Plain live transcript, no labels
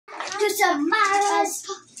Samara's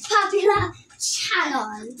popular channel.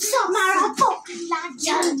 Samara popular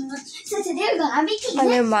channel. So today we're gonna be cleaning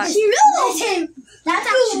never mind. his room. That's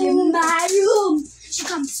actually my room. She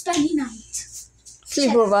comes spend the night.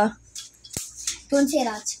 Sleepover. Don't say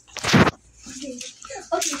that.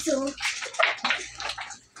 Okay, so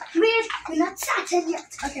we're not started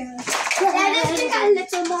yet. Okay. Let's make a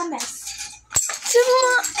little more mess.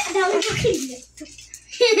 Now we will clean it.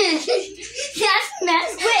 That's mess.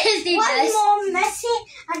 Wait, one more messy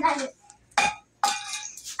and then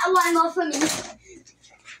one more for me.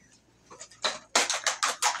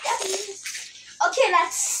 Okay,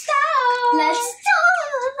 let's start.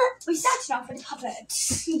 We started off with the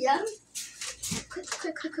puppets. Yeah. Quick.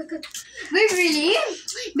 We're really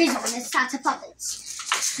busy on the starter puppets.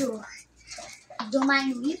 So, don't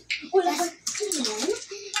mind me. Let's clean.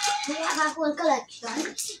 We have our whole collection.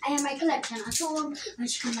 I have my collection at home.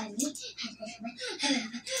 Which can buy me.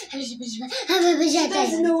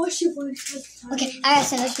 There's no super. Okay, I have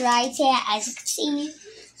finished right here as you can see.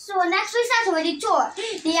 So next we start with the tour.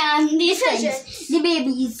 These things. The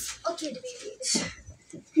babies. Okay, the babies.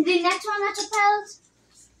 The next one at the pelt.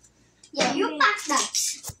 Yeah, you pack that.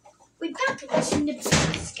 We pack it in the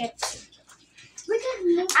basket.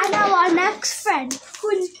 And our next friend, who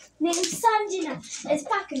named Sanjana, is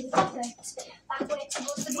packing the puppets. Back where it's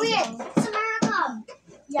supposed to be. Wait, Samara, come.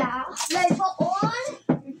 Yeah. Like for all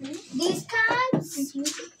these cans.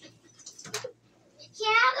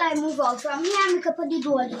 Yeah, like move out from here and we can put the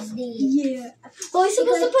dollies there. Yeah. But we're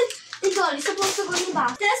supposed to put the dollies supposed to go in the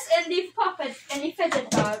back. This in the puppet and the fidget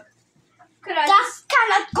bag. That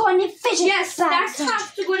cannot go in the fidget bag. Yes, that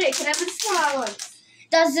has to go there. Can I have the small one?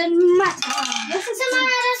 Doesn't matter.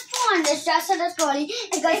 Samara just pawned this just for the story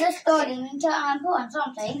because the story needs to pawn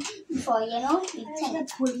something before you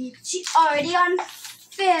think. She already on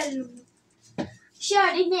film. She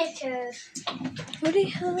already naked. What the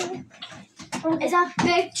hell? It's a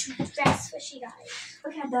big dress for she got.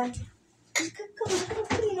 Okay, done.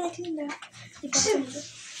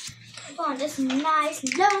 On this nice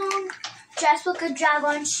long dress with a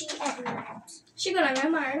dragon she everywhere. She gonna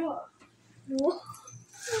get married.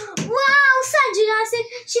 Wow, Sanjana said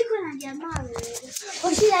she couldn't get married.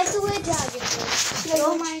 But she likes to wear dragon. She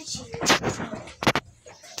don't mind she.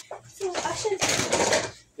 So I should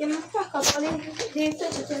pack up all the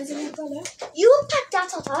vegetables in the color. You packed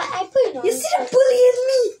that out. I put it on. You see the bully in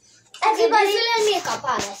me. Everybody will makeup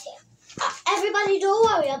artist here. Everybody don't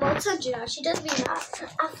worry about Sanjana. She just being a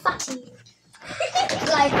fatty.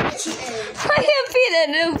 Like she is. I am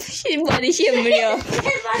feeling she body shame me.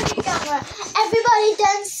 Everybody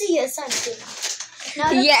can see you,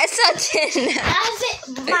 Sanjana. Yes,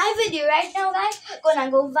 Sanjana. My video right now, guys, gonna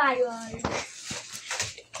go viral.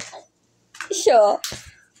 Sure.